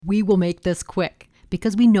We will make this quick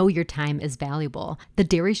because we know your time is valuable. The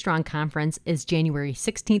Dairy Strong Conference is January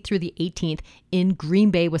 16th through the 18th in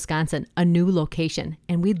Green Bay, Wisconsin, a new location,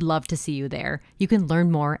 and we'd love to see you there. You can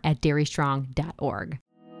learn more at dairystrong.org.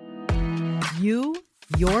 You,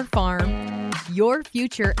 your farm, your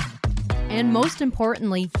future, and most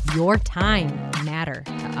importantly, your time matter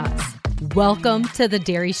to us. Welcome to the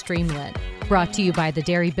Dairy Streamlet, brought to you by the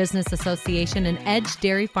Dairy Business Association and Edge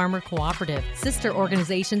Dairy Farmer Cooperative, sister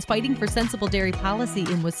organizations fighting for sensible dairy policy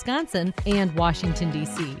in Wisconsin and Washington,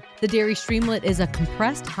 D.C. The Dairy Streamlet is a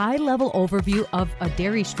compressed, high-level overview of a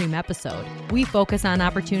Dairy Stream episode. We focus on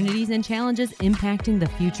opportunities and challenges impacting the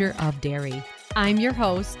future of dairy. I'm your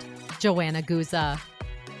host, Joanna Guza.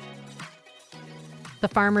 The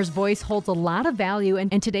farmer's voice holds a lot of value,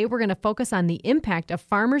 and today we're going to focus on the impact of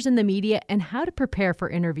farmers in the media and how to prepare for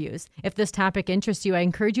interviews. If this topic interests you, I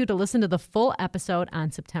encourage you to listen to the full episode on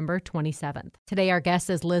September 27th. Today, our guest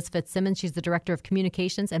is Liz Fitzsimmons. She's the Director of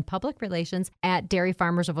Communications and Public Relations at Dairy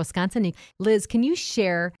Farmers of Wisconsin. Liz, can you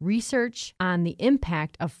share research on the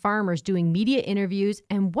impact of farmers doing media interviews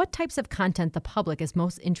and what types of content the public is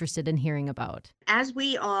most interested in hearing about? As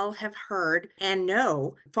we all have heard and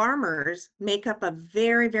know, farmers make up a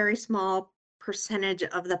very, very small percentage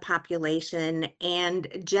of the population, and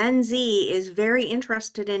Gen Z is very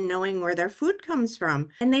interested in knowing where their food comes from,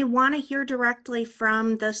 and they want to hear directly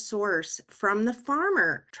from the source, from the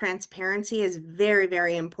farmer. Transparency is very,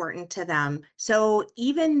 very important to them. So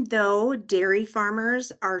even though dairy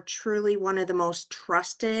farmers are truly one of the most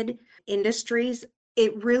trusted industries,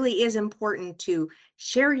 it really is important to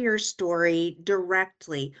share your story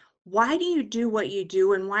directly. Why do you do what you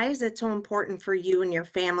do, and why is it so important for you and your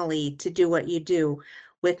family to do what you do?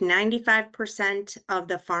 With 95% of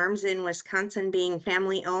the farms in Wisconsin being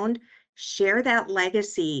family owned, share that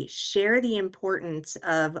legacy, share the importance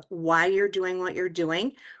of why you're doing what you're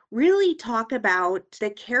doing. Really talk about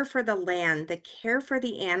the care for the land, the care for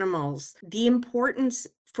the animals, the importance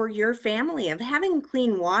for your family of having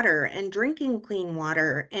clean water and drinking clean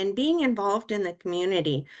water and being involved in the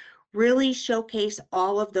community. Really showcase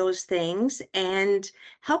all of those things and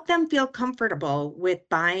help them feel comfortable with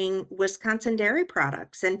buying Wisconsin dairy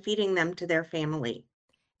products and feeding them to their family.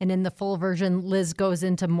 And in the full version, Liz goes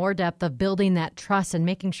into more depth of building that trust and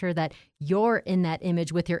making sure that you're in that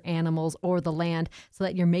image with your animals or the land so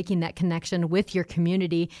that you're making that connection with your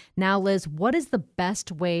community. Now, Liz, what is the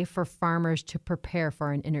best way for farmers to prepare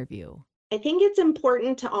for an interview? I think it's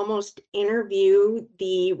important to almost interview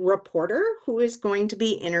the reporter who is going to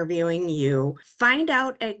be interviewing you. Find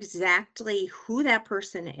out exactly who that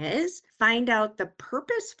person is. Find out the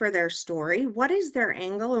purpose for their story. What is their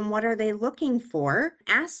angle and what are they looking for?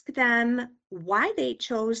 Ask them why they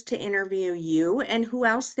chose to interview you and who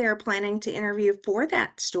else they're planning to interview for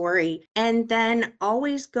that story. And then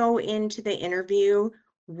always go into the interview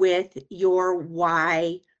with your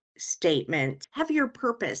why statement. Have your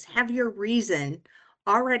purpose, have your reason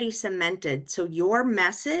already cemented. So your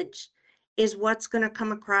message is what's going to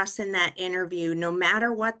come across in that interview. No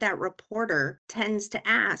matter what that reporter tends to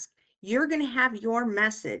ask, you're going to have your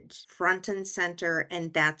message front and center,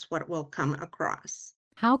 and that's what will come across.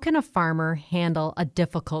 How can a farmer handle a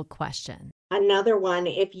difficult question? Another one,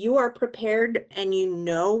 if you are prepared and you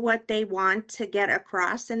know what they want to get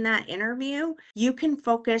across in that interview, you can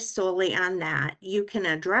focus solely on that. You can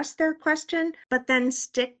address their question, but then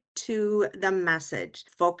stick to the message.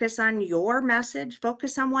 Focus on your message.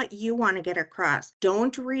 Focus on what you want to get across.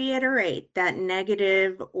 Don't reiterate that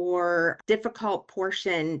negative or difficult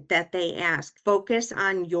portion that they ask. Focus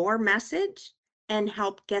on your message and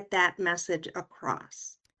help get that message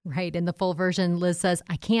across. Right. In the full version, Liz says,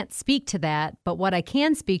 I can't speak to that, but what I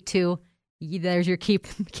can speak to, there's your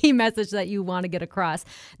key message that you want to get across.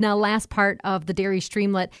 Now, last part of the Dairy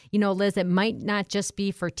Streamlet, Liz, it might not just be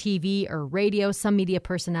for TV or radio. Some media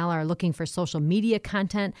personnel are looking for social media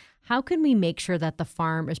content. How can we make sure that the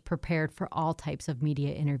farm is prepared for all types of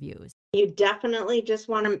media interviews? You definitely just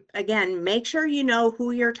want to, again, make sure you know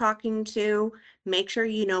who you're talking to. Make sure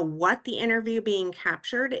you know what the interview being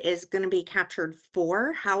captured is going to be captured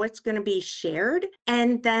for, how it's going to be shared,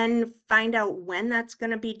 and then find out when that's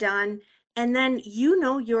going to be done. And then you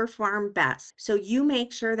know your farm best. So you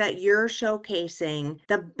make sure that you're showcasing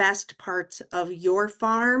the best parts of your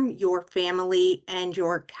farm, your family, and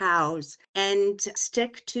your cows, and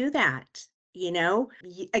stick to that.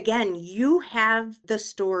 Again, you have the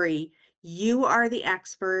story. You are the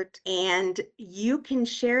expert, and you can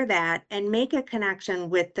share that and make a connection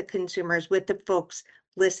with the consumers, with the folks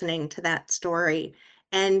listening to that story.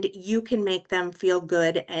 And you can make them feel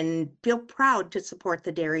good and feel proud to support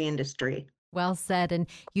the dairy industry. Well said. And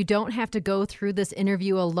you don't have to go through this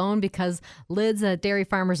interview alone because Liz at Dairy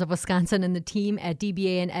Farmers of Wisconsin and the team at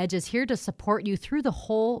DBA and Edge is here to support you through the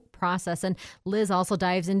whole process. And Liz also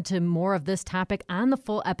dives into more of this topic on the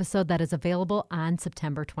full episode that is available on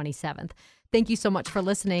September 27th. Thank you so much for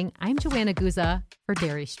listening. I'm Joanna Guza for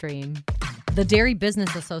Dairy Stream. The Dairy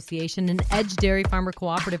Business Association and Edge Dairy Farmer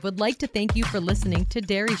Cooperative would like to thank you for listening to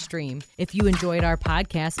Dairy Stream. If you enjoyed our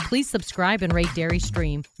podcast, please subscribe and rate Dairy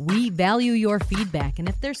Stream. We value your feedback, and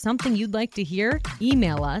if there's something you'd like to hear,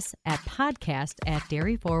 email us at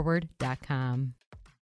podcast@dairyforward.com.